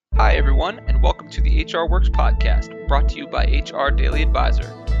Hi, everyone, and welcome to the HR Works podcast, brought to you by HR Daily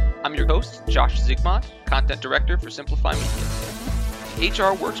Advisor. I'm your host, Josh Zigmont, Content Director for Simplify Media. The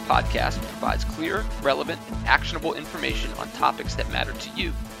HR Works podcast provides clear, relevant, and actionable information on topics that matter to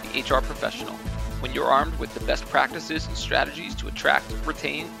you, the HR professional. When you're armed with the best practices and strategies to attract,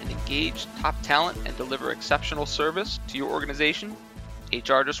 retain, and engage top talent and deliver exceptional service to your organization,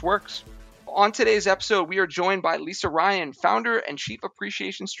 HR just works. On today's episode, we are joined by Lisa Ryan, founder and Chief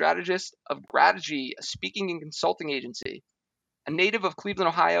Appreciation Strategist of Grategy, a speaking and consulting agency. A native of Cleveland,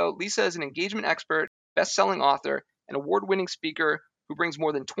 Ohio, Lisa is an engagement expert, best-selling author, and award-winning speaker who brings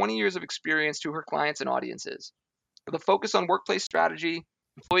more than 20 years of experience to her clients and audiences. With a focus on workplace strategy,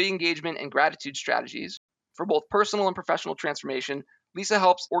 employee engagement, and gratitude strategies for both personal and professional transformation, Lisa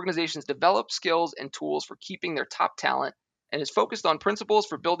helps organizations develop skills and tools for keeping their top talent and is focused on principles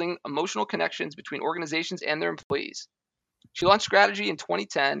for building emotional connections between organizations and their employees. She launched Grategy in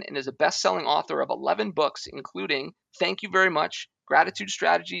 2010 and is a best-selling author of 11 books, including Thank You Very Much, Gratitude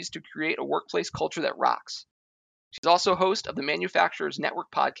Strategies to Create a Workplace Culture That Rocks. She's also host of the Manufacturers Network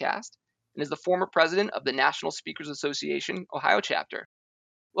podcast and is the former president of the National Speakers Association Ohio chapter.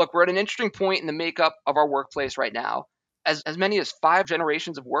 Look, we're at an interesting point in the makeup of our workplace right now. As many as 5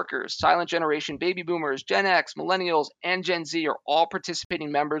 generations of workers, silent generation, baby boomers, Gen X, millennials, and Gen Z are all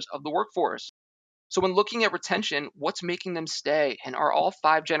participating members of the workforce. So when looking at retention, what's making them stay? And are all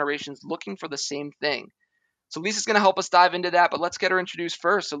 5 generations looking for the same thing? So Lisa's going to help us dive into that, but let's get her introduced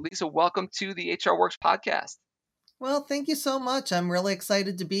first. So Lisa, welcome to the HR Works podcast. Well, thank you so much. I'm really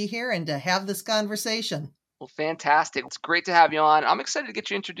excited to be here and to have this conversation. Well, fantastic. It's great to have you on. I'm excited to get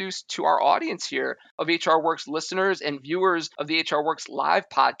you introduced to our audience here of HR Works listeners and viewers of the HR Works live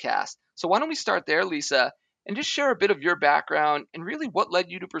podcast. So why don't we start there, Lisa, and just share a bit of your background and really what led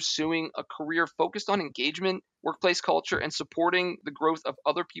you to pursuing a career focused on engagement, workplace culture, and supporting the growth of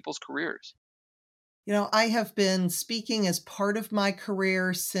other people's careers. You know, I have been speaking as part of my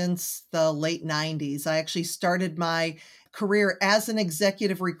career since the late 90s. I actually started my career as an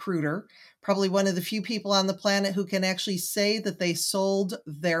executive recruiter, probably one of the few people on the planet who can actually say that they sold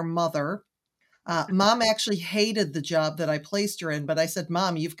their mother. Mom actually hated the job that I placed her in, but I said,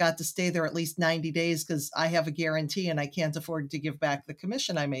 Mom, you've got to stay there at least 90 days because I have a guarantee and I can't afford to give back the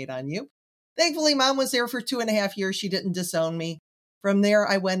commission I made on you. Thankfully, Mom was there for 2.5 years. She didn't disown me. From there,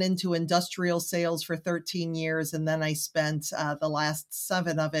 I went into industrial sales for 13 years, and then I spent the last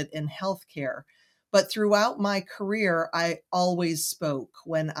 7 of it in healthcare. But throughout my career, I always spoke.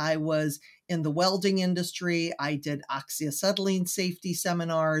 When I was in the welding industry, I did oxyacetylene safety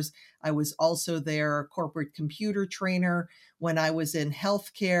seminars. I was also their corporate computer trainer. When I was in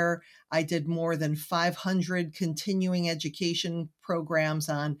healthcare, I did more than 500 continuing education programs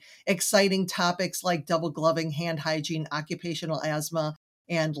on exciting topics like double gloving, hand hygiene, occupational asthma,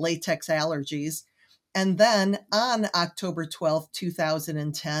 and latex allergies. And then on October 12th,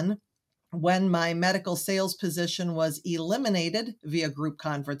 2010, when my medical sales position was eliminated via group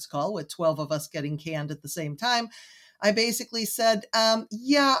conference call with 12 of us getting canned at the same time, I basically said,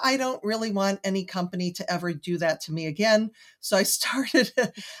 I don't really want any company to ever do that to me again. So I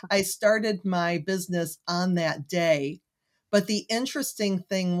started my business on that day. But the interesting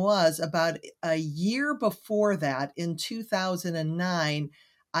thing was about a year before that, in 2009,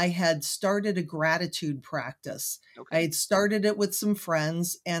 I had started a gratitude practice. Okay. I had started it with some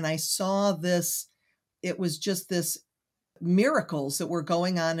friends and I saw this, it was just this miracles that were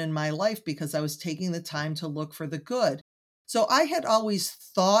going on in my life because I was taking the time to look for the good. So I had always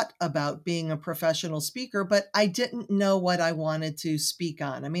thought about being a professional speaker, but I didn't know what I wanted to speak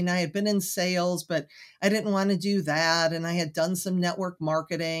on. I mean, I had been in sales, but I didn't want to do that. And I had done some network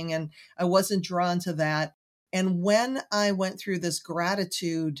marketing and I wasn't drawn to that. And when I went through this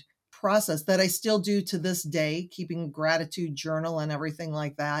gratitude process that I still do to this day, keeping a gratitude journal and everything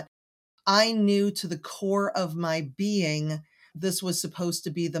like that, I knew to the core of my being, this was supposed to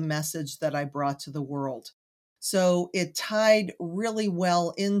be the message that I brought to the world. So it tied really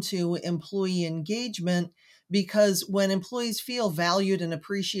well into employee engagement because when employees feel valued and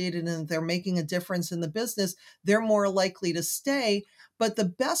appreciated and they're making a difference in the business, they're more likely to stay. But the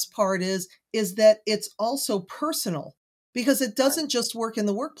best part is that it's also personal because it doesn't just work in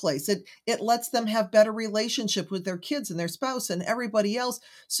the workplace. It lets them have better relationship with their kids and their spouse and everybody else.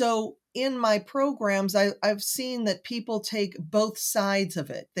 So in my programs, I've seen that people take both sides of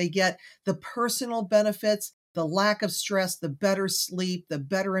it. They get the personal benefits, the lack of stress, the better sleep, the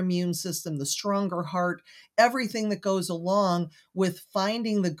better immune system, the stronger heart, everything that goes along with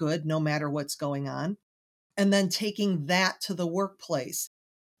finding the good, no matter what's going on, and then taking that to the workplace.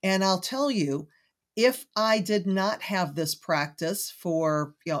 And I'll tell you, If I did not have this practice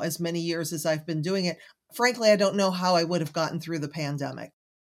for, as many years as I've been doing it, frankly, I don't know how I would have gotten through the pandemic.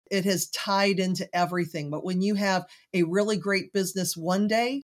 It has tied into everything. But when you have a really great business one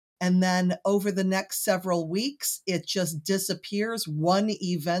day, and then over the next several weeks, it just disappears one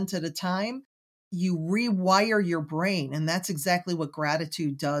event at a time, you rewire your brain. And that's exactly what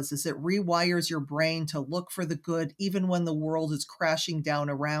gratitude does, is it rewires your brain to look for the good, even when the world is crashing down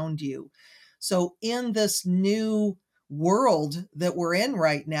around you. So in this new world that we're in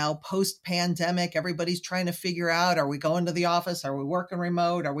right now, post pandemic, everybody's trying to figure out, are we going to the office? Are we working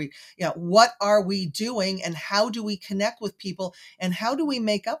remote? Are we, what are we doing? And how do we connect with people? And how do we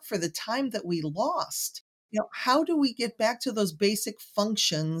make up for the time that we lost? How do we get back to those basic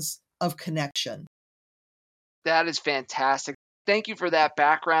functions of connection? That is fantastic. Thank you for that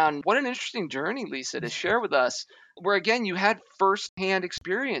background. What an interesting journey, Lisa, to share with us, where again, you had firsthand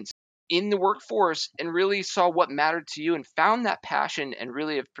experience in the workforce and really saw what mattered to you and found that passion and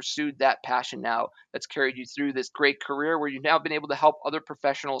really have pursued that passion now that's carried you through this great career where you've now been able to help other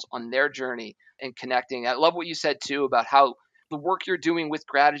professionals on their journey and connecting. I love what you said too about how the work you're doing with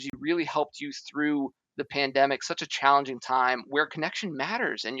Grategy really helped you through the pandemic, such a challenging time where connection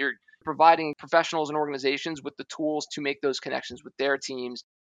matters and you're providing professionals and organizations with the tools to make those connections with their teams,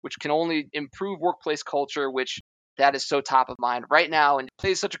 which can only improve workplace culture, which that is so top of mind right now and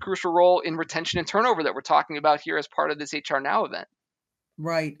plays such a crucial role in retention and turnover that we're talking about here as part of this HR Now event.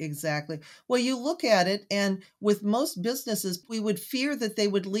 Right, exactly. Well, you look at it, and with most businesses, we would fear that they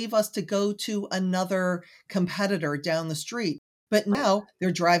would leave us to go to another competitor down the street. But now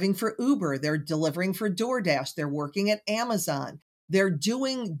they're driving for Uber, they're delivering for DoorDash, they're working at Amazon. They're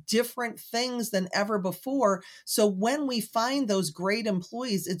doing different things than ever before. So when we find those great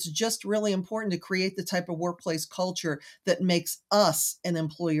employees, it's just really important to create the type of workplace culture that makes us an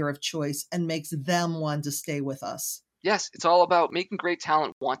employer of choice and makes them want to stay with us. Yes, it's all about making great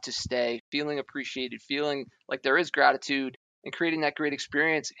talent want to stay, feeling appreciated, feeling like there is gratitude, and creating that great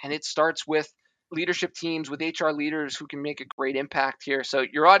experience. And it starts with leadership teams, with HR leaders who can make a great impact here. So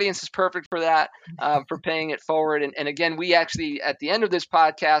your audience is perfect for that, for paying it forward. And again, we actually, at the end of this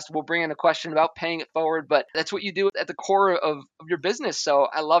podcast, will bring in a question about paying it forward, but that's what you do at the core of your business. So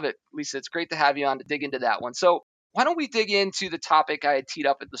I love it, Lisa. It's great to have you on to dig into that one. So why don't we dig into the topic I had teed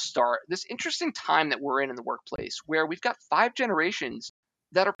up at the start? This interesting time that we're in the workplace, where we've got 5 generations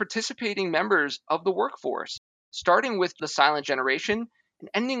that are participating members of the workforce, starting with the silent generation and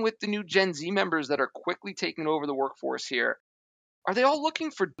ending with the new Gen Z members that are quickly taking over the workforce here. Are they all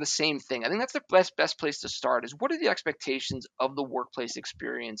looking for the same thing? I think that's the best place to start is what are the expectations of the workplace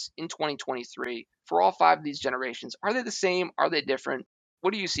experience in 2023 for all 5 of these generations? Are they the same? Are they different?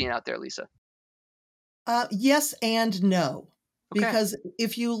 What are you seeing out there, Lisa? Yes and no. Okay. Because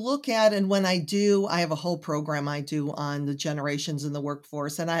if you look at, and when I have a whole program I do on the generations in the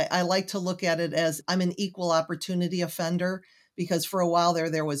workforce, and I like to look at it as I'm an equal opportunity offender because for a while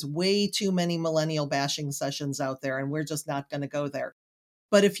there was way too many millennial bashing sessions out there, and we're just not going to go there.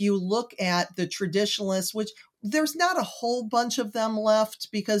 But if you look at the traditionalists, which there's not a whole bunch of them left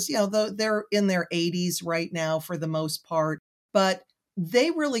because, they're in their 80s right now for the most part, but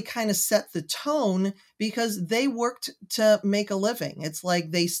they really kind of set the tone because they worked to make a living. It's like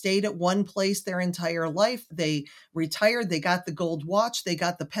they stayed at one place their entire life. They retired, they got the gold watch, they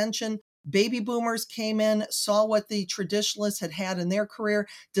got the pension. Baby boomers came in, saw what the traditionalists had had in their career,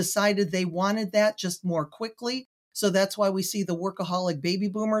 decided they wanted that just more quickly. So that's why we see the workaholic baby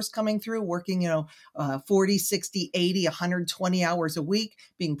boomers coming through, working, 40, 60, 80, 120 hours a week,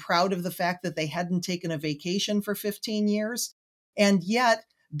 being proud of the fact that they hadn't taken a vacation for 15 years. And yet,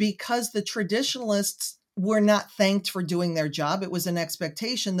 because the traditionalists were not thanked for doing their job, it was an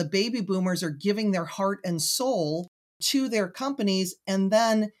expectation, the baby boomers are giving their heart and soul to their companies. And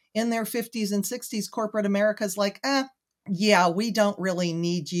then in their 50s and 60s, corporate America's like, yeah, we don't really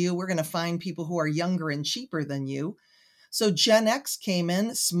need you. We're going to find people who are younger and cheaper than you. So Gen X came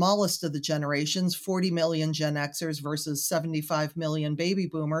in, smallest of the generations, 40 million Gen Xers versus 75 million baby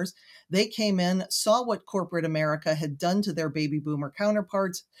boomers. They came in, saw what corporate America had done to their baby boomer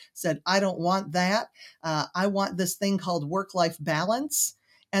counterparts, said, I don't want that. I want this thing called work-life balance.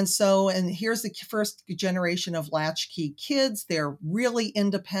 And here's the first generation of latchkey kids. They're really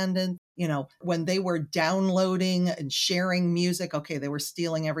independent. When they were downloading and sharing music, okay, they were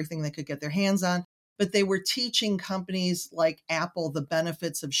stealing everything they could get their hands on, but they were teaching companies like Apple the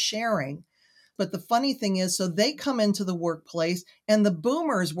benefits of sharing. But the funny thing is, so they come into the workplace and the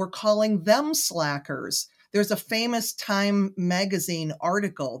boomers were calling them slackers. There's a famous Time magazine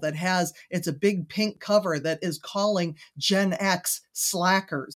article it's a big pink cover that is calling Gen X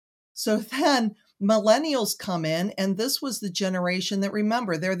slackers. So then Millennials come in, and this was the generation that,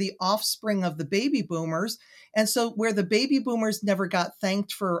 remember, they're the offspring of the baby boomers. And so where the baby boomers never got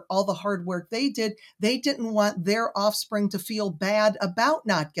thanked for all the hard work they didn't want their offspring to feel bad about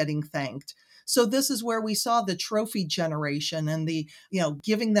not getting thanked. So this is where we saw the trophy generation and the,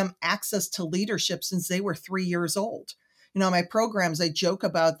 giving them access to leadership since they were 3 years old. My programs, I joke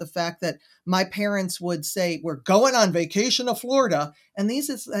about the fact that my parents would say, we're going on vacation to Florida. And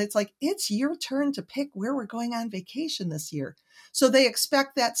it's like, it's your turn to pick where we're going on vacation this year. So they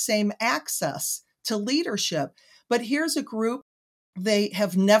expect that same access to leadership. But here's a group, they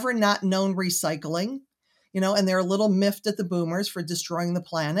have never not known recycling, and they're a little miffed at the boomers for destroying the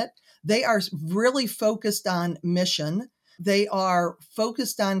planet. They are really focused on mission. They are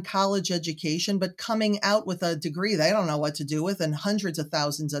focused on college education, but coming out with a degree they don't know what to do with and hundreds of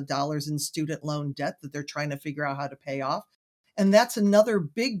thousands of dollars in student loan debt that they're trying to figure out how to pay off. And that's another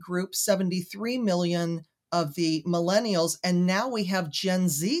big group, 73 million of the millennials. And now we have Gen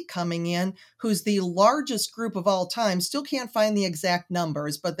Z coming in, who's the largest group of all time. Still can't find the exact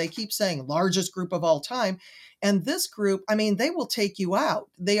numbers, but they keep saying largest group of all time. And this group, they will take you out.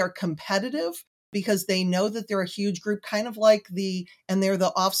 They are competitive because they know that they're a huge group, kind of like and they're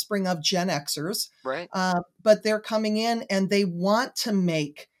the offspring of Gen Xers. Right. But they're coming in and they want to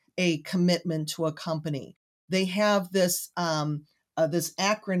make a commitment to a company. They have this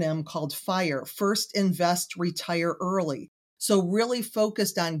acronym called FIRE, First Invest, Retire Early. So really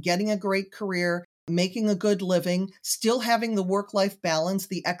focused on getting a great career, making a good living, still having the work-life balance,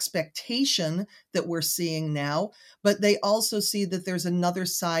 the expectation that we're seeing now, but they also see that there's another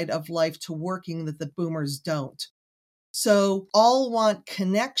side of life to working that the boomers don't. So all want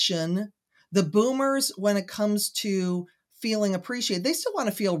connection. The boomers, when it comes to feeling appreciated, they still want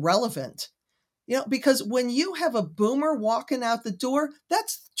to feel relevant. Because when you have a boomer walking out the door,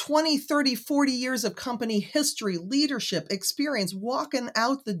 that's 20, 30, 40 years of company history, leadership, experience walking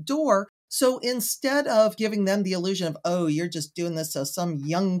out the door. So instead of giving them the illusion of, oh, you're just doing this so some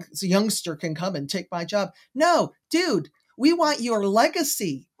youngster can come and take my job. No, dude, we want your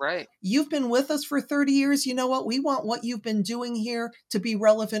legacy. Right. You've been with us for 30 years. You know what? We want what you've been doing here to be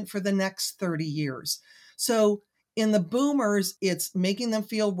relevant for the next 30 years. So in the boomers, it's making them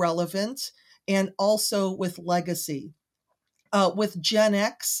feel relevant and also with legacy. With Gen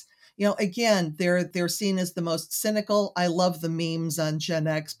X, again, they're seen as the most cynical. I love the memes on Gen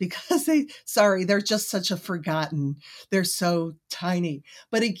X because they're just such a forgotten. They're so tiny.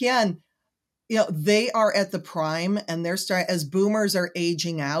 But again, they are at the prime and they're as boomers are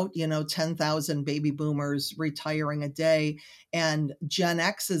aging out, 10,000 baby boomers retiring a day and Gen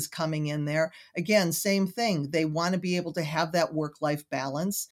X is coming in there. Again, same thing. They want to be able to have that work-life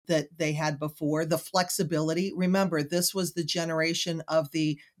balance that they had before, the flexibility. Remember, this was the generation of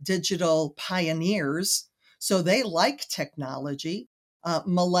the digital pioneers. So they like technology.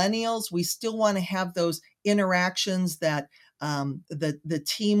 Millennials, we still want to have those interactions that the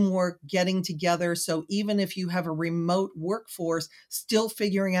teamwork, getting together. So even if you have a remote workforce, still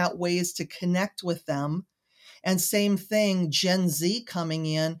figuring out ways to connect with them. And same thing, Gen Z coming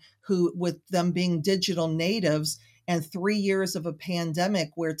in, who with them being digital natives and 3 years of a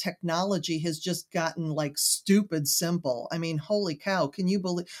pandemic where technology has just gotten like stupid simple. Holy cow, can you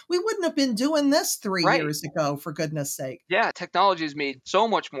believe we wouldn't have been doing this 3 Right. years ago, for goodness sake. Yeah, technology has made so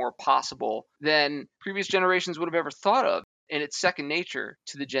much more possible than previous generations would have ever thought of. And it's second nature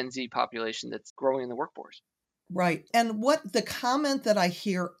to the Gen Z population that's growing in the workforce. Right. And what the comment that I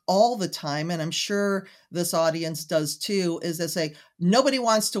hear all the time, and I'm sure this audience does too, is they say, nobody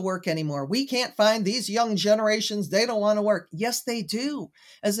wants to work anymore. We can't find these young generations. They don't want to work. Yes, they do.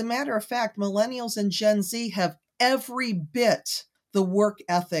 As a matter of fact, millennials and Gen Z have every bit the work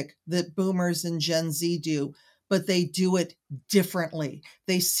ethic that boomers and Gen Z do, but they do it differently.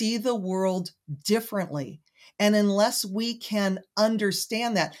 They see the world differently. And unless we can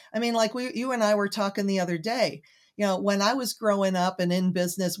understand that, like you and I were talking the other day, when I was growing up and in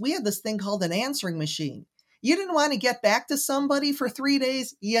business, we had this thing called an answering machine. You didn't want to get back to somebody for 3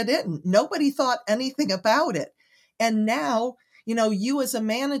 days. You didn't. Nobody thought anything about it. And now, you as a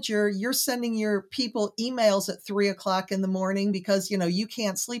manager, you're sending your people emails at 3:00 in the morning because, you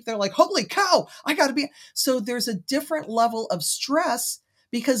can't sleep. They're like, holy cow, I got to be. So there's a different level of stress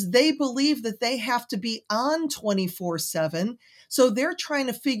because they believe that they have to be on 24/7. So they're trying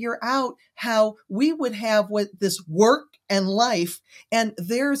to figure out how we would have this work and life, and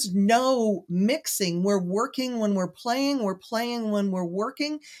there's no mixing. We're working when we're playing when we're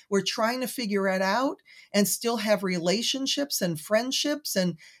working. We're trying to figure it out and still have relationships and friendships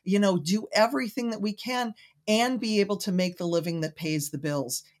and, do everything that we can and be able to make the living that pays the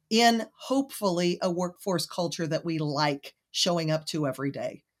bills. in hopefully a workforce culture that we like showing up to every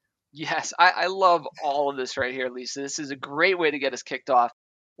day. Yes, I love all of this right here, Lisa. This is a great way to get us kicked off.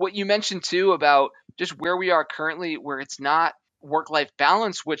 What you mentioned too about just where we are currently, where it's not work-life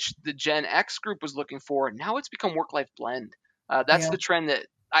balance, which the Gen X group was looking for. Now it's become work-life blend. That's Yeah, the trend that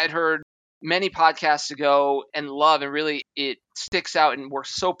I'd heard many podcasts ago and love, and really it sticks out and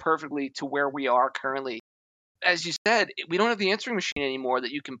works so perfectly to where we are currently. As you said, we don't have the answering machine anymore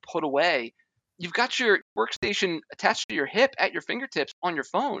that you can put away. You've got your workstation attached to your hip at your fingertips on your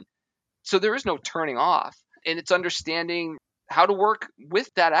phone. So there is no turning off. And it's understanding how to work with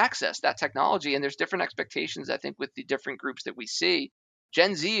that access, that technology. And there's different expectations, I think, with the different groups that we see.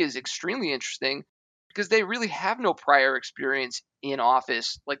 Gen Z is extremely interesting because they really have no prior experience in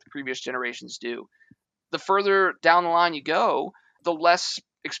office like the previous generations do. The further down the line you go, the less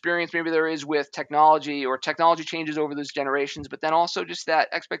experience maybe there is with technology, or technology changes over those generations, but then also just that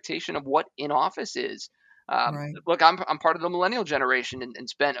expectation of what in office is. right. Look, I'm part of the millennial generation, and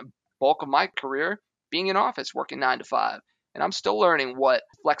spent a bulk of my career being in office, working 9 to 5. And I'm still learning what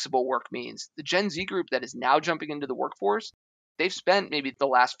flexible work means. The Gen Z group that is now jumping into the workforce, they've spent maybe the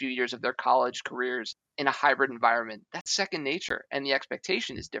last few years of their college careers in a hybrid environment. That's second nature, and the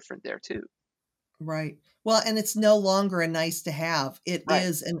expectation is different there too. Right. Well, and it's no longer a nice to have. It Right.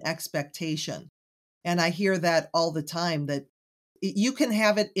 is an expectation. And I hear that all the time, that you can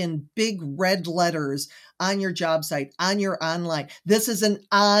have it in big red letters on your job site, on your online. This is an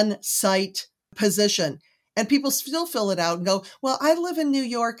on-site position. And people still fill it out and go, well, I live in New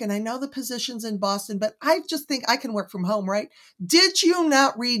York and I know the position's in Boston, but I just think I can work from home, right? Did you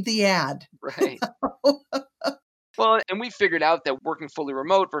not read the ad? Right. Well, and we figured out that working fully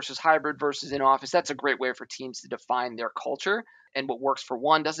remote versus hybrid versus in office, that's a great way for teams to define their culture. And what works for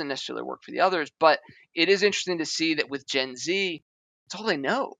one doesn't necessarily work for the others. But it is interesting to see that with Gen Z, it's all they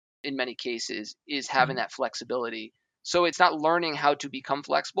know in many cases is having that flexibility. So it's not learning how to become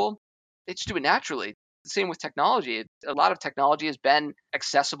flexible, they just do it naturally. The same with technology. A lot of technology has been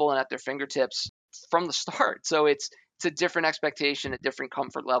accessible and at their fingertips from the start. So it's a different expectation, a different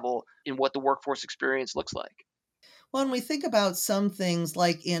comfort level in what the workforce experience looks like. Well, when we think about some things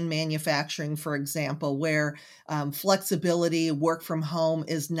like in manufacturing, for example, where flexibility, work from home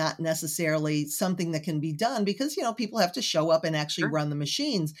is not necessarily something that can be done because, people have to show up and actually Sure. run the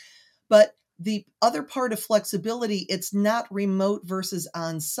machines. But the other part of flexibility, it's not remote versus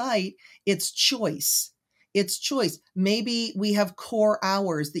on site, it's choice. It's choice. Maybe we have core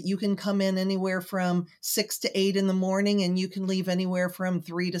hours that you can come in anywhere from 6 to 8 in the morning and you can leave anywhere from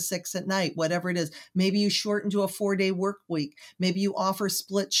 3 to 6 at night, whatever it is. Maybe you shorten to a 4-day work week. Maybe you offer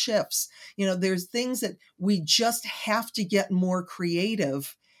split shifts. There's things that we just have to get more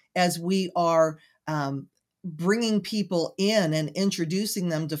creative as we are bringing people in and introducing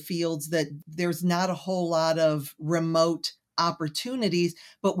them to fields that there's not a whole lot of remote opportunities,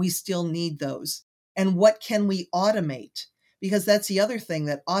 but we still need those. And what can we automate? Because that's the other thing,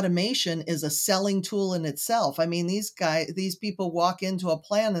 that automation is a selling tool in itself. I mean, these people walk into a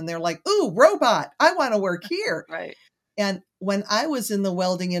plant and they're like, ooh, robot, I want to work here. Right. And when I was in the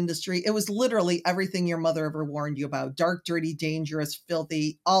welding industry, it was literally everything your mother ever warned you about: dark, dirty, dangerous,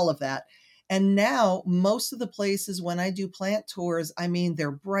 filthy, all of that. And now most of the places when I do plant tours, I mean,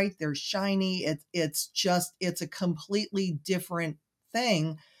 they're bright, they're shiny. It's a completely different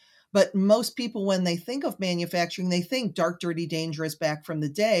thing. But most people, when they think of manufacturing, they think dark, dirty, dangerous back from the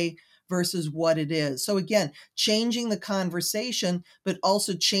day versus what it is. So again, changing the conversation, but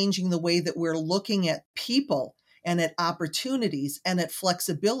also changing the way that we're looking at people and at opportunities and at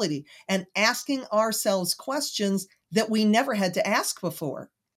flexibility, and asking ourselves questions that we never had to ask before.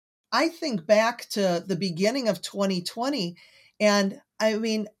 I think back to the beginning of 2020, and I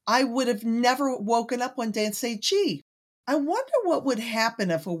mean, I would have never woken up one day and say, gee, I wonder what would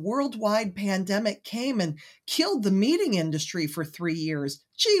happen if a worldwide pandemic came and killed the meeting industry for 3 years.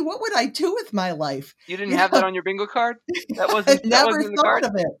 Gee, what would I do with my life? You didn't You have that know, on your bingo card? That I wasn't that never wasn't in the thought card?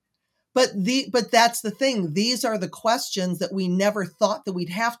 of it. But that's the thing. These are the questions that we never thought that we'd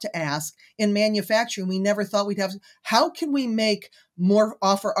have to ask in manufacturing. We never thought we'd have. How can we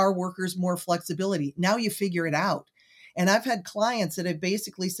offer our workers more flexibility? Now you figure it out. And I've had clients that have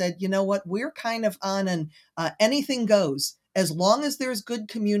basically said, you know what, we're kind of on an anything goes. As long as there's good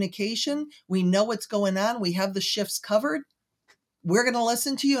communication, we know what's going on, we have the shifts covered, we're going to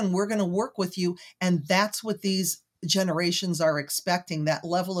listen to you and we're going to work with you. And that's what these generations are expecting, that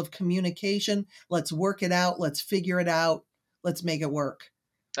level of communication. Let's work it out. Let's figure it out. Let's make it work.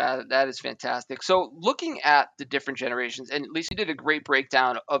 That is fantastic. So looking at the different generations, and Lisa, you did a great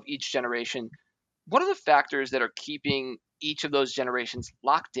breakdown of each generation. What are the factors that are keeping each of those generations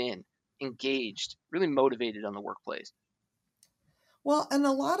locked in, engaged, really motivated on the workplace? Well, and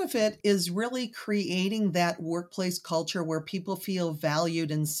a lot of it is really creating that workplace culture where people feel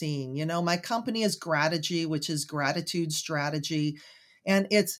valued and seen. My company is Grategy, which is gratitude strategy, and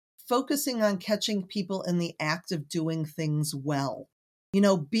it's focusing on catching people in the act of doing things well,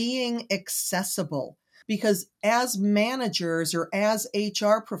 being accessible. Because as managers or as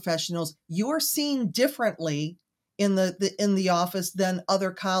HR professionals, you're seen differently in the office than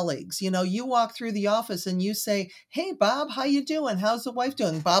other colleagues. You walk through the office and you say, "Hey Bob, how you doing? How's the wife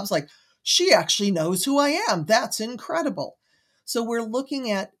doing?" Bob's like, "She actually knows who I am. That's incredible." So we're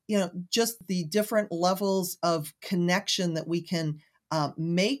looking at, just the different levels of connection that we can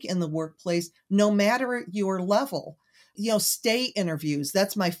make in the workplace, no matter your level. Stay interviews.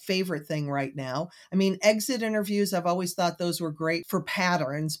 That's my favorite thing right now. I mean, exit interviews, I've always thought those were great for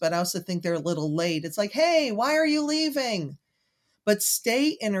patterns, but I also think they're a little late. It's like, "Hey, why are you leaving?" But stay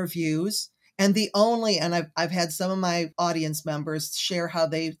interviews, and I've had some of my audience members share how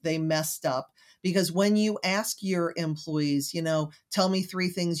they messed up, because when you ask your employees, "Tell me 3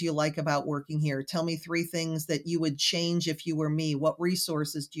 things you like about working here. Tell me 3 things that you would change if you were me. What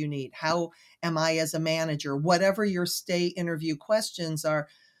resources do you need? How am I as a manager?" Whatever your stay interview questions are,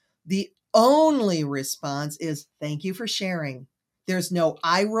 the only response is, "Thank you for sharing." There's no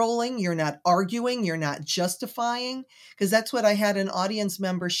eye rolling. You're not arguing. You're not justifying. Because that's what I had an audience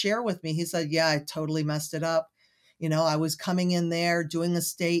member share with me. He said, "Yeah, I totally messed it up. I was coming in there doing a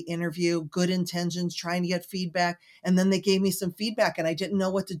stay interview, good intentions, trying to get feedback. And then they gave me some feedback and I didn't know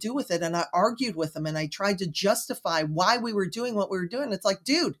what to do with it. And I argued with them and I tried to justify why we were doing what we were doing." It's like,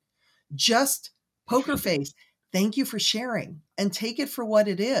 dude, just poker face. Thank you for sharing and take it for what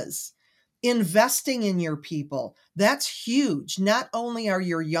it is. Investing in your people. That's huge. Not only are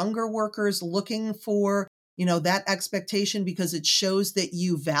your younger workers looking for, that expectation because it shows that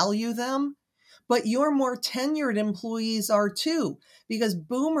you value them, but your more tenured employees are too, because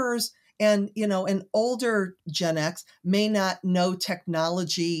boomers and older Gen X may not know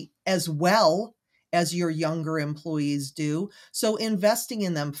technology as well as your younger employees do. So investing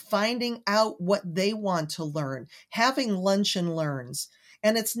in them, finding out what they want to learn, having lunch and learns.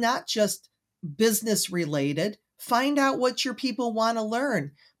 And it's not just business related. Find out what your people want to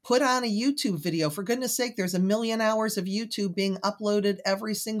learn. Put on a YouTube video. For goodness sake, there's 1,000,000 hours of YouTube being uploaded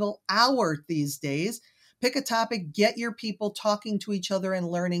every single hour these days. Pick a topic, get your people talking to each other and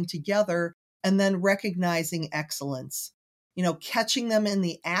learning together, and then recognizing excellence. Catching them in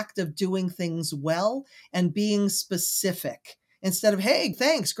the act of doing things well and being specific. Instead of, "Hey,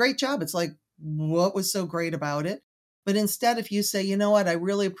 thanks, great job." It's like, what was so great about it? But instead, if you say, "You know what, I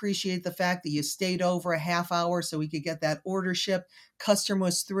really appreciate the fact that you stayed over a half hour so we could get that order shipped. Customer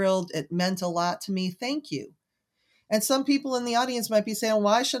was thrilled. It meant a lot to me. Thank you." And some people in the audience might be saying,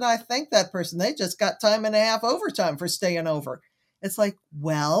 "Why should I thank that person? They just got time and a half overtime for staying over." It's like,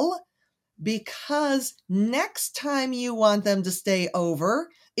 well, because next time you want them to stay over,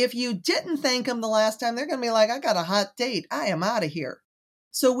 if you didn't thank them the last time, they're going to be like, "I got a hot date. I am out of here."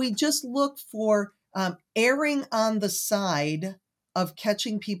 So we just look for erring on the side of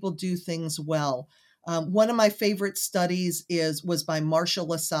catching people do things well. One of my favorite studies was by Marshall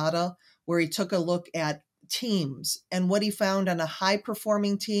Lasada, where he took a look at teams. And what he found on a high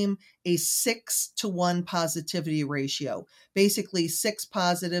performing team, a 6-to-1 positivity ratio, basically 6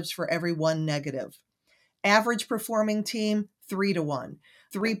 positives for every 1 negative. Average performing team, 3-to-1.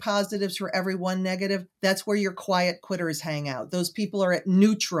 3 positives for every 1 negative. That's where your quiet quitters hang out. Those people are at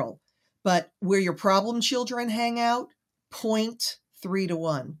neutral. But where your problem children hang out,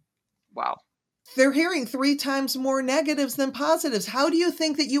 0.3-to-1. Wow. They're hearing 3 times more negatives than positives. How do you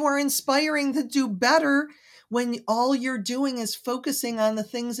think that you are inspiring to do better when all you're doing is focusing on the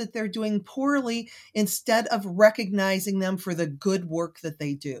things that they're doing poorly instead of recognizing them for the good work that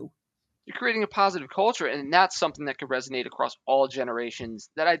they do? You're creating a positive culture, and that's something that can resonate across all generations.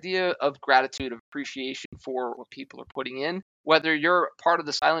 That idea of gratitude, of appreciation for what people are putting in, whether you're part of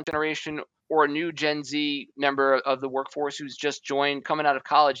the silent generation or a new Gen Z member of the workforce who's just joined coming out of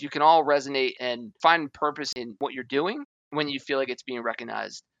college, you can all resonate and find purpose in what you're doing when you feel like it's being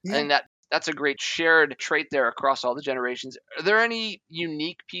recognized. I Yeah. think that's a great shared trait there across all the generations. Are there any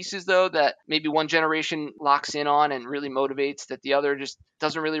unique pieces, though, that maybe one generation locks in on and really motivates that the other just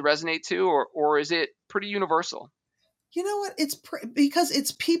doesn't really resonate to, or is it pretty universal? You know what? Because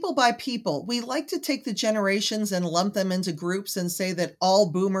it's people by people. We like to take the generations and lump them into groups and say that all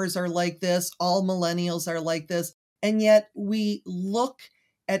boomers are like this, all millennials are like this. And yet we look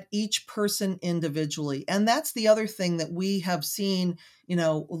at each person individually. And that's the other thing that we have seen,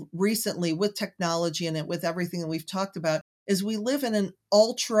 recently with technology and with everything that we've talked about. is we live in an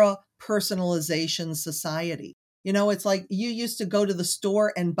ultra personalization society. It's like you used to go to the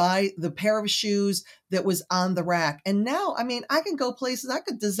store and buy the pair of shoes that was on the rack. And now, I mean, I can go places, I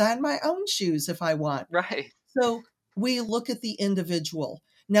could design my own shoes if I want. Right. So we look at the individual.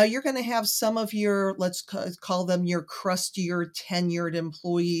 Now you're going to have some of your, let's call them your crustier, tenured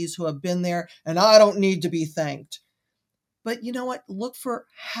employees who have been there, and I don't need to be thanked. But you know what? Look for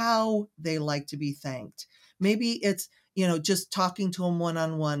how they like to be thanked. Maybe it's, just talking to them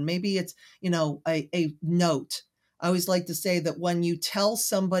one-on-one. Maybe it's, a note. I always like to say that when you tell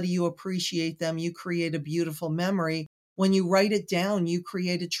somebody you appreciate them, you create a beautiful memory. When you write it down, you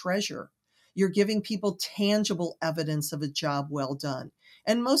create a treasure. You're giving people tangible evidence of a job well done.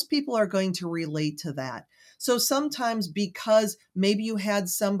 And most people are going to relate to that. So sometimes because maybe you had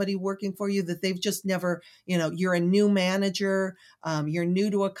somebody working for you that they've just never, you're a new manager, you're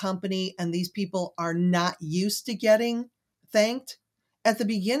new to a company, and these people are not used to getting thanked. At the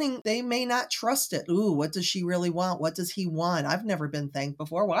beginning, they may not trust it. Ooh, what does she really want? What does he want? I've never been thanked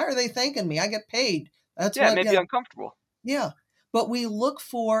before. Why are they thanking me? I get paid. That's Yeah, it what, may be uncomfortable. yeah. But we look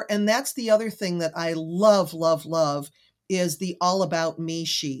for, and that's the other thing that I love, love, love, is the all about me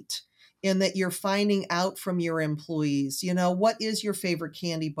sheet. In that you're finding out from your employees, what is your favorite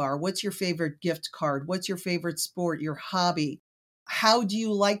candy bar? What's your favorite gift card? What's your favorite sport, your hobby? How do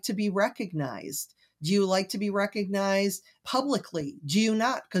you like to be recognized? Do you like to be recognized publicly? Do you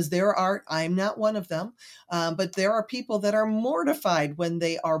not? Because I'm not one of them, but there are people that are mortified when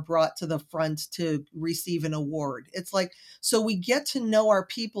they are brought to the front to receive an award. It's like, so we get to know our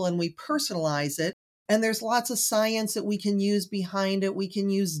people and we personalize it. And there's lots of science that we can use behind it. We can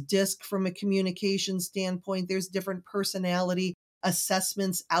use DISC from a communication standpoint. There's different personality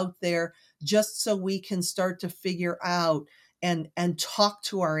assessments out there just so we can start to figure out and talk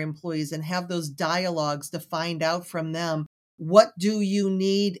to our employees and have those dialogues to find out from them, what do you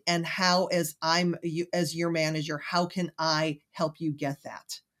need, and how, as your manager, how can I help you get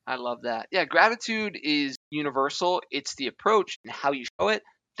that? I love that. Yeah, gratitude is universal. It's the approach and how you show it.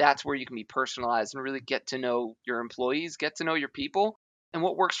 That's where you can be personalized and really get to know your employees, get to know your people, and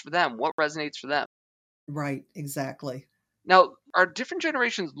what works for them, what resonates for them. Right, exactly. Now, are different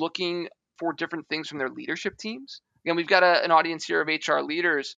generations looking for different things from their leadership teams? Again, we've got an audience here of HR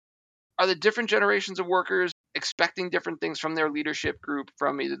leaders. Are the different generations of workers expecting different things from their leadership group,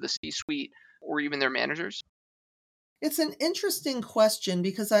 from either the C-suite or even their managers? It's an interesting question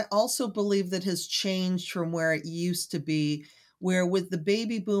because I also believe that has changed from where it used to be, where with the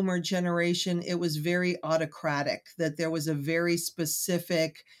baby boomer generation, it was very autocratic, that there was a very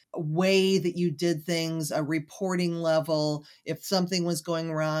specific way that you did things, a reporting level, if something was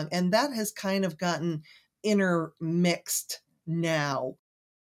going wrong. And that has kind of gotten intermixed now.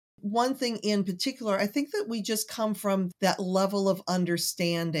 One thing in particular, I think that we just come from that level of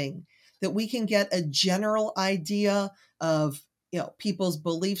understanding that we can get a general idea of people's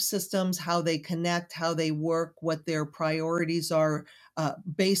belief systems, how they connect, how they work, what their priorities are,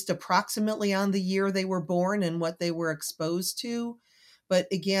 based approximately on the year they were born and what they were exposed to. But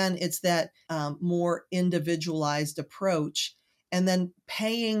again, it's that more individualized approach, and then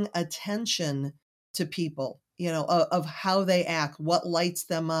paying attention to people, of how they act, what lights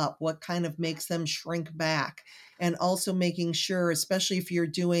them up, what kind of makes them shrink back. And also making sure, especially if you're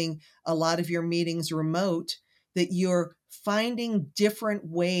doing a lot of your meetings remote, that you're finding different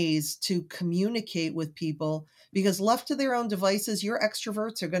ways to communicate with people, because left to their own devices, your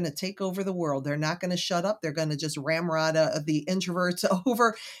extroverts are going to take over the world. They're not going to shut up. They're going to just ramrod the introverts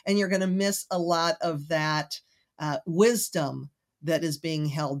over, and you're going to miss a lot of that wisdom that is being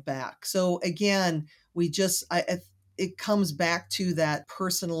held back. So again, it comes back to that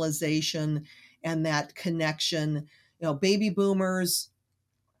personalization and that connection. Baby boomers,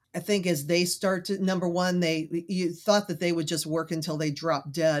 I think, as they start to, number one, you thought that they would just work until they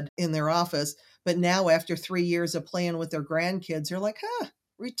drop dead in their office. But now after 3 years of playing with their grandkids, they're like,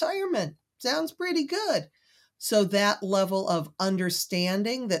 retirement sounds pretty good. So that level of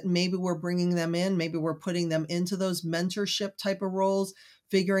understanding that maybe we're bringing them in, maybe we're putting them into those mentorship type of roles,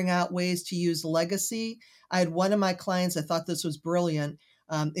 figuring out ways to use legacy. I had one of my clients, I thought this was brilliant.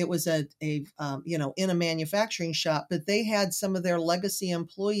 It was in a manufacturing shop, but they had some of their legacy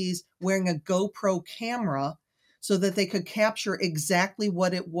employees wearing a GoPro camera so that they could capture exactly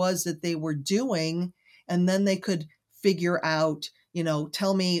what it was that they were doing. And then they could figure out,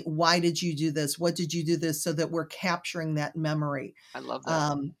 tell me, why did you do this? What did you do this? So that we're capturing that memory. I love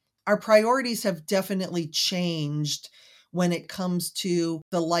that. Our priorities have definitely changed when it comes to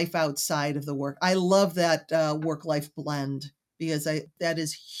the life outside of the work. I love that work-life blend, because that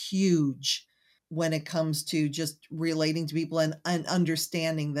is huge. when it comes to just relating to people and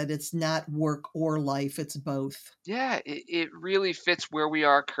understanding that it's not work or life, it's both. Yeah, it really fits where we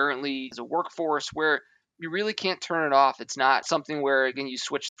are currently as a workforce where you really can't turn it off. It's not something where, again, you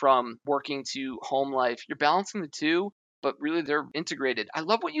switch from working to home life. You're balancing the two, but really they're integrated. I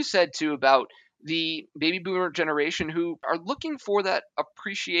love what you said too about the baby boomer generation who are looking for that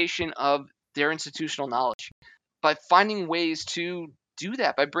appreciation of their institutional knowledge by finding ways to do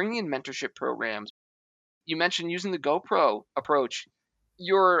that, by bringing in mentorship programs. You mentioned using the GoPro approach.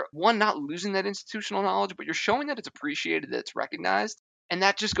 You're one, not losing that institutional knowledge, but you're showing that it's appreciated, that it's recognized. And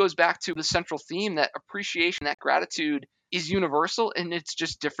that just goes back to the central theme that appreciation, that gratitude is universal. And it's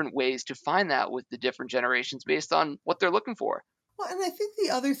just different ways to find that with the different generations based on what they're looking for. Well, and I think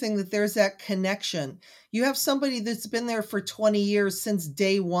the other thing that there's that connection. You have somebody that's been there for 20 years since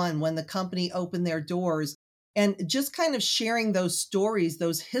day one when the company opened their doors, and just kind of sharing those stories,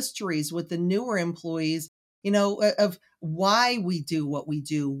 those histories with the newer employees, of why we do what we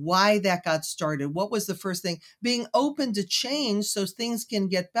do, why that got started, what was the first thing, being open to change so things can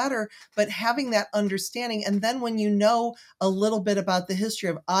get better, but having that understanding. And then when you know a little bit about the history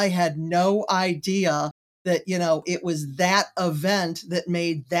of, I had no idea that it was that event that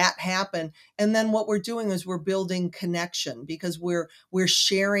made that happen, and then what we're doing is we're building connection because we're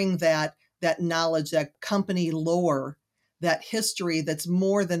sharing that knowledge, that company lore, that history that's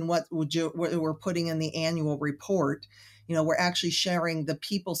more than what we're putting in the annual report. We're actually sharing the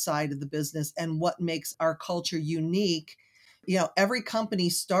people side of the business and what makes our culture unique. Every company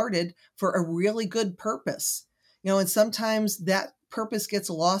started for a really good purpose, and sometimes that purpose gets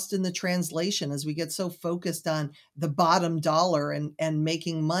lost in the translation as we get so focused on the bottom dollar and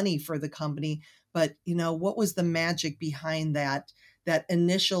making money for the company. But what was the magic behind that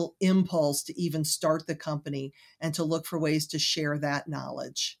initial impulse to even start the company and to look for ways to share that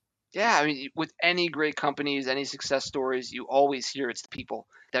knowledge? Yeah, I mean, with any great companies, any success stories, you always hear it's the people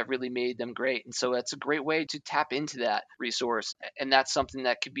that really made them great. And so that's a great way to tap into that resource. And that's something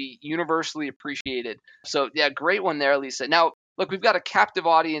that could be universally appreciated. So, yeah, great one there, Lisa. Now, look, we've got a captive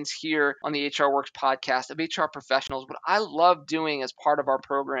audience here on the HR Works podcast of HR professionals. What I love doing as part of our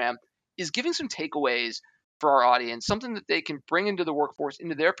program is giving some takeaways for our audience, something that they can bring into the workforce,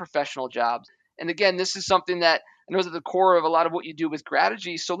 into their professional jobs. And again, this is something that I know is at the core of a lot of what you do with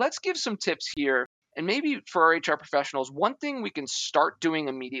Grategy. So let's give some tips here. And maybe for our HR professionals, one thing we can start doing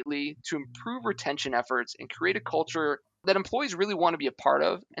immediately to improve retention efforts and create a culture that employees really want to be a part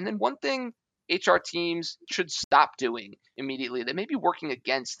of. And then one thing HR teams should stop doing immediately that may be working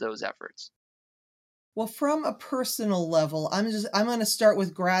against those efforts. Well, from a personal level, I'm going to start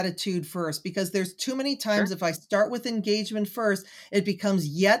with gratitude first, because there's too many times Sure. if I start with engagement first, it becomes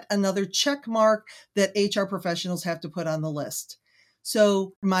yet another check mark that HR professionals have to put on the list.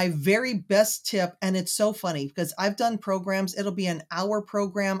 So my very best tip, and it's so funny because I've done programs, it'll be an hour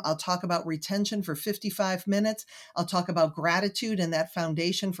program. I'll talk about retention for 55 minutes. I'll talk about gratitude and that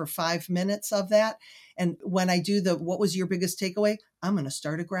foundation for 5 minutes of that. And when I do what was your biggest takeaway? I'm going to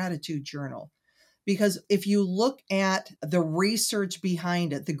start a gratitude journal. Because if you look at the research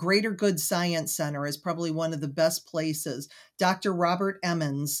behind it, the Greater Good Science Center is probably one of the best places. Dr. Robert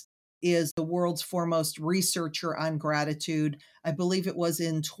Emmons is the world's foremost researcher on gratitude. I believe it was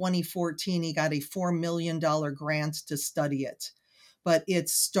in 2014, he got a $4 million grant to study it. But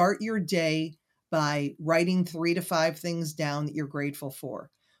it's start your day by writing 3 to 5 things down that you're grateful for.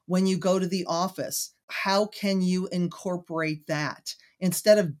 When you go to the office, how can you incorporate that?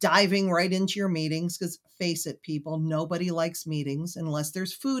 Instead of diving right into your meetings, because face it, people, nobody likes meetings unless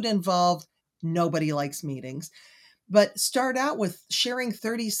there's food involved. Nobody likes meetings. But start out with sharing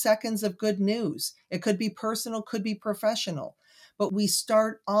 30 seconds of good news. It could be personal, could be professional. But we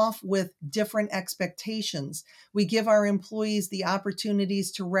start off with different expectations. We give our employees the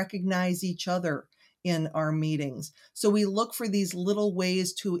opportunities to recognize each other in our meetings. So we look for these little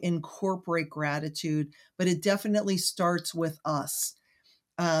ways to incorporate gratitude, but it definitely starts with us.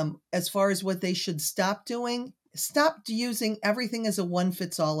 As far as what they should stop doing, stop using everything as a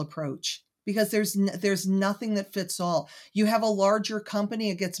one-fits-all approach, because there's nothing that fits all. You have a larger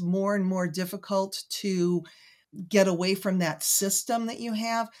company, it gets more and more difficult to get away from that system that you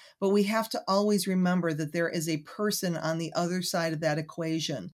have, but we have to always remember that there is a person on the other side of that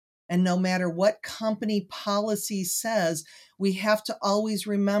equation. And no matter what company policy says, we have to always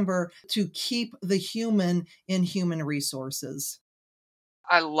remember to keep the human in human resources.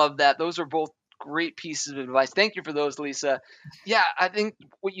 I love that. Those are both great pieces of advice. Thank you for those, Lisa. Yeah, I think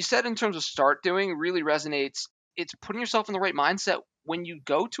what you said in terms of start doing really resonates. It's putting yourself in the right mindset when you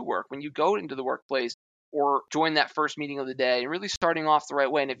go to work, when you go into the workplace. or join that first meeting of the day and really starting off the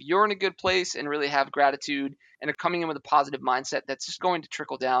right way. And if you're in a good place and really have gratitude and are coming in with a positive mindset, that's just going to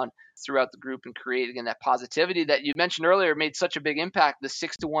trickle down throughout the group and create, again, that positivity that you mentioned earlier made such a big impact. The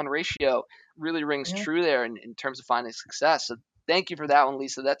 6-to-1 ratio really rings Yeah. true there in terms of finding success. So thank you for that one,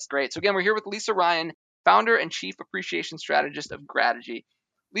 Lisa. That's great. So again, we're here with Lisa Ryan, founder and Chief Appreciation Strategist of Grategy.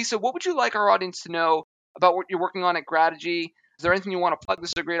 Lisa, what would you like our audience to know about what you're working on at Grategy? Is there anything you want to plug? This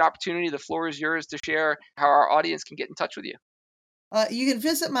is a great opportunity. The floor is yours to share how our audience can get in touch with you. You can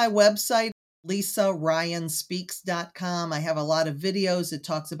visit my website, lisaryanspeaks.com. I have a lot of videos. It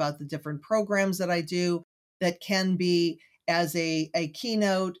talks about the different programs that I do that can be as a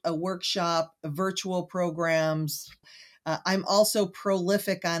keynote, a workshop, virtual programs. I'm also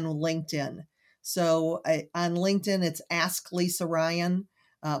prolific on LinkedIn. So on LinkedIn, it's Ask Lisa Ryan.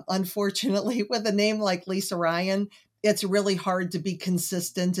 Unfortunately, with a name like Lisa Ryan, it's really hard to be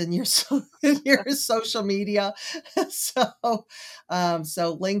consistent in your social media. So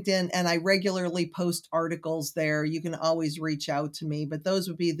LinkedIn, and I regularly post articles there. You can always reach out to me, but those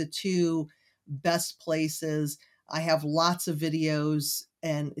would be the two best places. I have lots of videos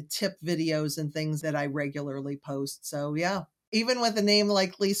and tip videos and things that I regularly post. So yeah, even with a name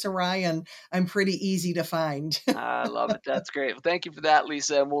like Lisa Ryan, I'm pretty easy to find. I love it. That's great. Well, thank you for that,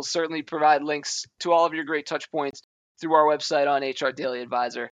 Lisa. And we'll certainly provide links to all of your great touch points through our website on HR Daily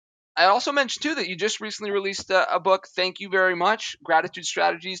Advisor. I also mentioned, too, that you just recently released a book, Thank You Very Much, Gratitude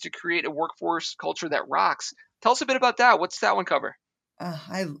Strategies to Create a Workforce Culture That Rocks. Tell us a bit about that. What's that one cover?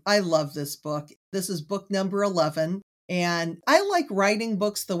 I love this book. This is book number 11. And I like writing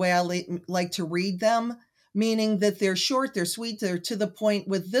books the way I like to read them, meaning that they're short, they're sweet, they're to the point.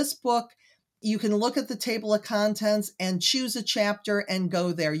 With this book, you can look at the table of contents and choose a chapter and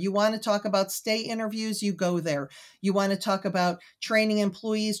go there. You want to talk about stay interviews, you go there. You want to talk about training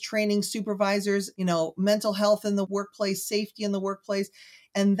employees, training supervisors, mental health in the workplace, safety in the workplace.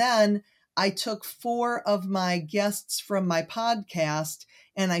 And then I took 4 of my guests from my podcast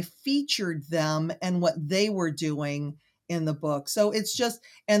and I featured them and what they were doing in the book. So it's just,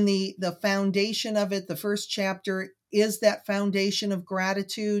 and the foundation of it, the first chapter is that foundation of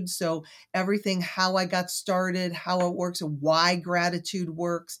gratitude. So everything, how I got started, how it works, and why gratitude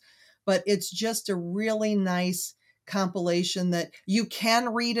works. But it's just a really nice compilation that you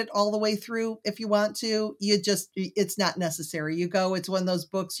can read it all the way through if you want to. It's not necessary. It's one of those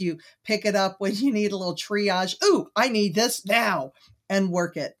books you pick it up when you need a little triage. Ooh, I need this now, and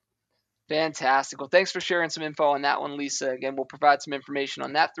work it. Fantastic. Well, thanks for sharing some info on that one, Lisa. Again, we'll provide some information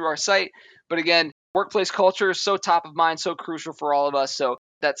on that through our site. But again, workplace culture is so top of mind, so crucial for all of us. So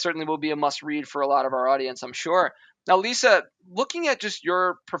that certainly will be a must read for a lot of our audience, I'm sure. Now, Lisa, looking at just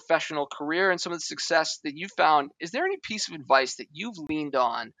your professional career and some of the success that you found, is there any piece of advice that you've leaned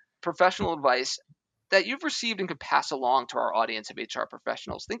on, professional advice, that you've received and could pass along to our audience of HR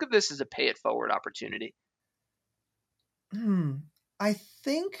professionals? Think of this as a pay it forward opportunity. I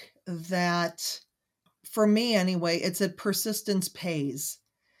think that for me anyway, it's a persistence pays.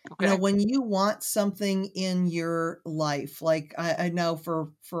 Okay. When you want something in your life, like I know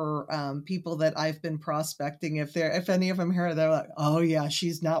for people that I've been prospecting, if any of them here, they're like, oh yeah,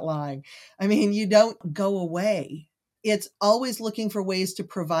 she's not lying. I mean, you don't go away. It's always looking for ways to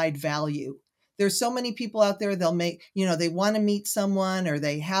provide value. There's so many people out there, they want to meet someone, or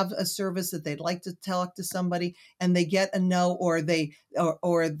they have a service that they'd like to talk to somebody, and they get a no, or they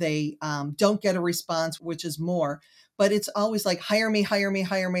don't get a response, which is more. But it's always like, hire me, hire me,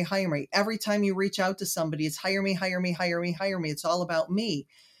 hire me, hire me. Every time you reach out to somebody, it's hire me, hire me, hire me, hire me. It's all about me.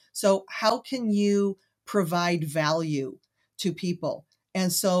 So how can you provide value to people?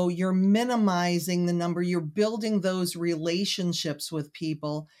 And so you're minimizing the number, you're building those relationships with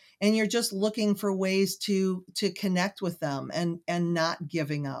people, and you're just looking for ways to connect with them and not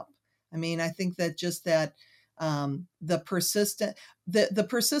giving up. I mean, I think that just that the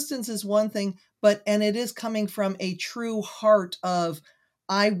persistence is one thing, and it is coming from a true heart of,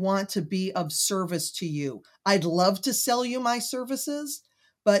 I want to be of service to you. I'd love to sell you my services,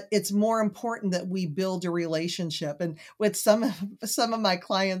 but it's more important that we build a relationship. And with some of my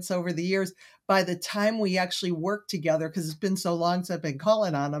clients over the years, by the time we actually work together, because it's been so long since I've been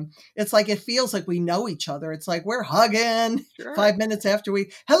calling on them, it's like, it feels like we know each other. It's like we're hugging. Sure. 5 minutes after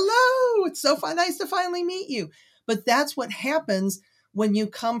hello, it's so nice to finally meet you. But that's what happens when you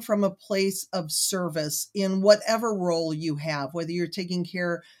come from a place of service in whatever role you have, whether you're taking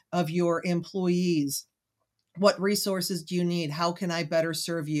care of your employees, What resources do you need? How can I better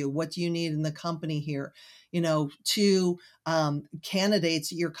serve you? What do you need in the company here? To candidates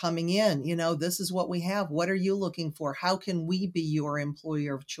that you're coming in, this is what we have. What are you looking for? How can we be your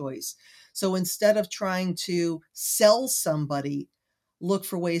employer of choice? So instead of trying to sell somebody, look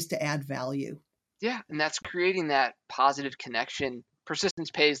for ways to add value. Yeah, and that's creating that positive connection.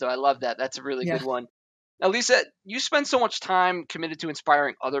 Persistence pays, though. I love that. That's a really Yeah. good one. Now, Lisa, you spend so much time committed to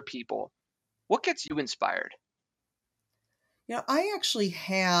inspiring other people. What gets you inspired? I actually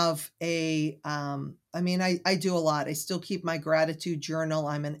have I do a lot. I still keep my gratitude journal.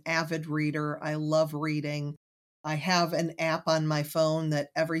 I'm an avid reader. I love reading. I have an app on my phone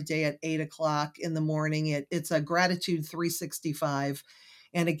that every day at 8 o'clock in the morning, it's a gratitude 365,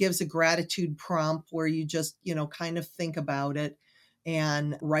 and it gives a gratitude prompt where you just, kind of think about it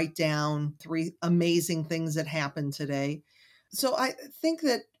and write down 3 amazing things that happened today. So I think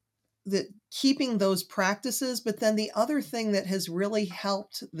that keeping those practices. But then the other thing that has really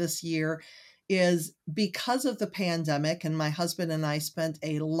helped this year is because of the pandemic, and my husband and I spent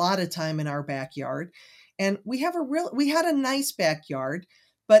a lot of time in our backyard, and we had a nice backyard.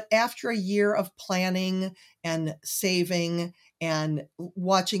 But after a year of planning and saving and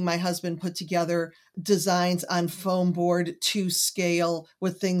watching my husband put together designs on foam board to scale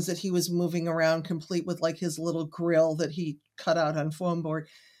with things that he was moving around, complete with like his little grill that he cut out on foam board,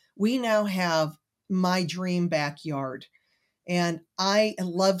 we now have my dream backyard. And I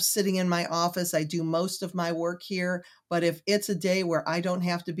love sitting in my office. I do most of my work here. But if it's a day where I don't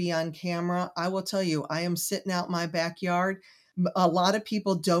have to be on camera, I will tell you, I am sitting out my backyard. A lot of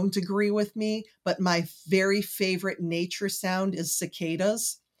people don't agree with me, but my very favorite nature sound is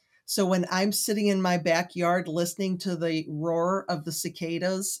cicadas. So when I'm sitting in my backyard listening to the roar of the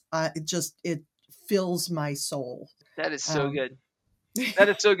cicadas, it fills my soul. That is so Um, good. That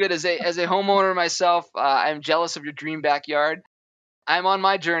is so good. As a homeowner myself, I'm jealous of your dream backyard. I'm on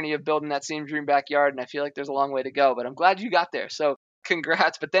my journey of building that same dream backyard, and I feel like there's a long way to go, but I'm glad you got there. So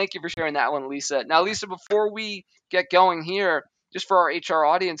congrats, but thank you for sharing that one, Lisa. Now, Lisa, before we get going here, just for our HR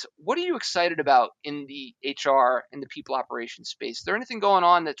audience, what are you excited about in the HR and the people operations space? Is there anything going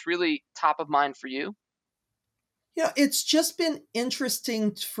on that's really top of mind for you? It's just been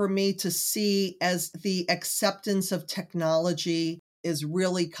interesting for me to see as the acceptance of technology is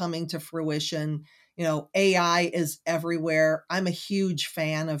really coming to fruition. AI is everywhere. I'm a huge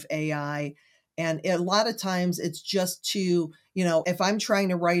fan of AI. And a lot of times it's just if I'm trying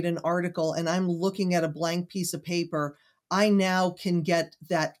to write an article and I'm looking at a blank piece of paper, I now can get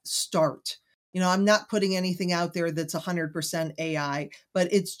that start. I'm not putting anything out there that's 100% AI, but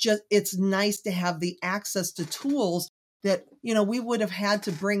it's nice to have the access to tools that, we would have had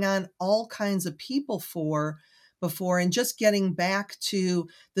to bring on all kinds of people for before. And just getting back to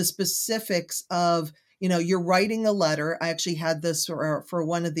the specifics of, you're writing a letter. I actually had this for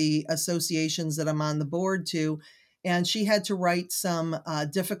one of the associations that I'm on the board to, and she had to write some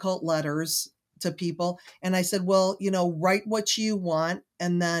difficult letters to people. And I said, well, write what you want,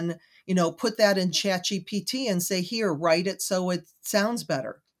 and then put that in ChatGPT and say, here, write it so it sounds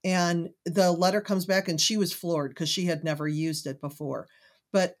better. And the letter comes back, and she was floored because she had never used it before.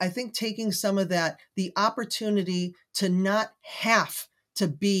 But I think taking some of that, the opportunity to not have to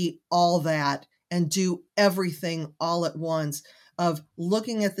be all that and do everything all at once, of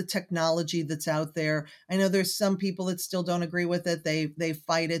looking at the technology that's out there. I know there's some people that still don't agree with it. They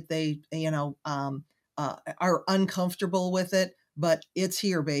fight it. They are uncomfortable with it, but it's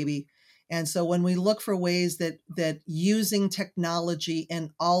here, baby. And so when we look for ways that using technology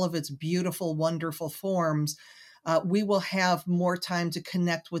in all of its beautiful, wonderful forms, we will have more time to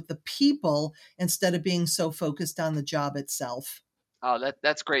connect with the people instead of being so focused on the job itself. Oh,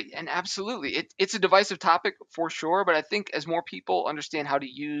 that's great. And absolutely, it's a divisive topic for sure. But I think as more people understand how to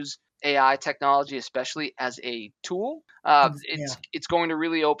use AI technology, especially as a tool, Yeah, it's going to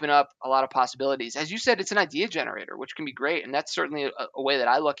really open up a lot of possibilities. As you said, it's an idea generator, which can be great, and that's certainly a way that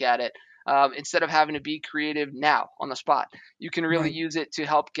I look at it. Instead of having to be creative now on the spot, you can really right. use it to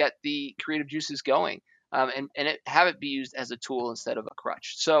help get the creative juices going, have it be used as a tool instead of a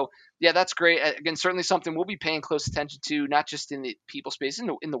crutch. So yeah, that's great. Again, certainly something we'll be paying close attention to, not just in the people space,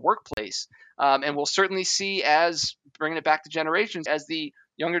 in the workplace. And we'll certainly see, as bringing it back to generations, as the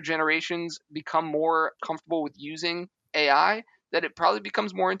younger generations become more comfortable with using AI, that it probably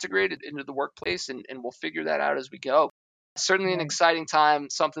becomes more integrated into the workplace, and we'll figure that out as we go. Certainly an Right. exciting time,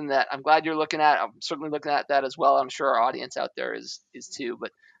 something that I'm glad you're looking at. I'm certainly looking at that as well. I'm sure our audience out there is too.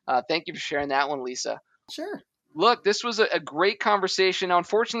 But thank you for sharing that one, Lisa. Sure. Look, this was a great conversation. Now,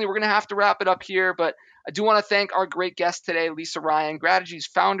 unfortunately, we're going to have to wrap it up here, but I do want to thank our great guest today, Lisa Ryan, Grategy's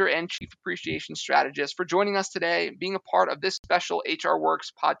founder and Chief Appreciation Strategist, for joining us today and being a part of this special HR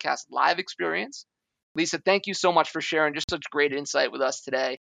Works podcast live experience. Lisa, thank you so much for sharing just such great insight with us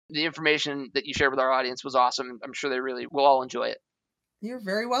today. The information that you shared with our audience was awesome. I'm sure they really will all enjoy it. You're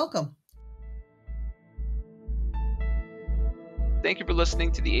very welcome. Thank you for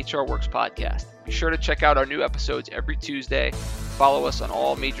listening to the HR Works podcast. Be sure to check out our new episodes every Tuesday. Follow us on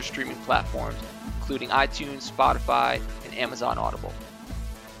all major streaming platforms, including iTunes, Spotify, and Amazon Audible.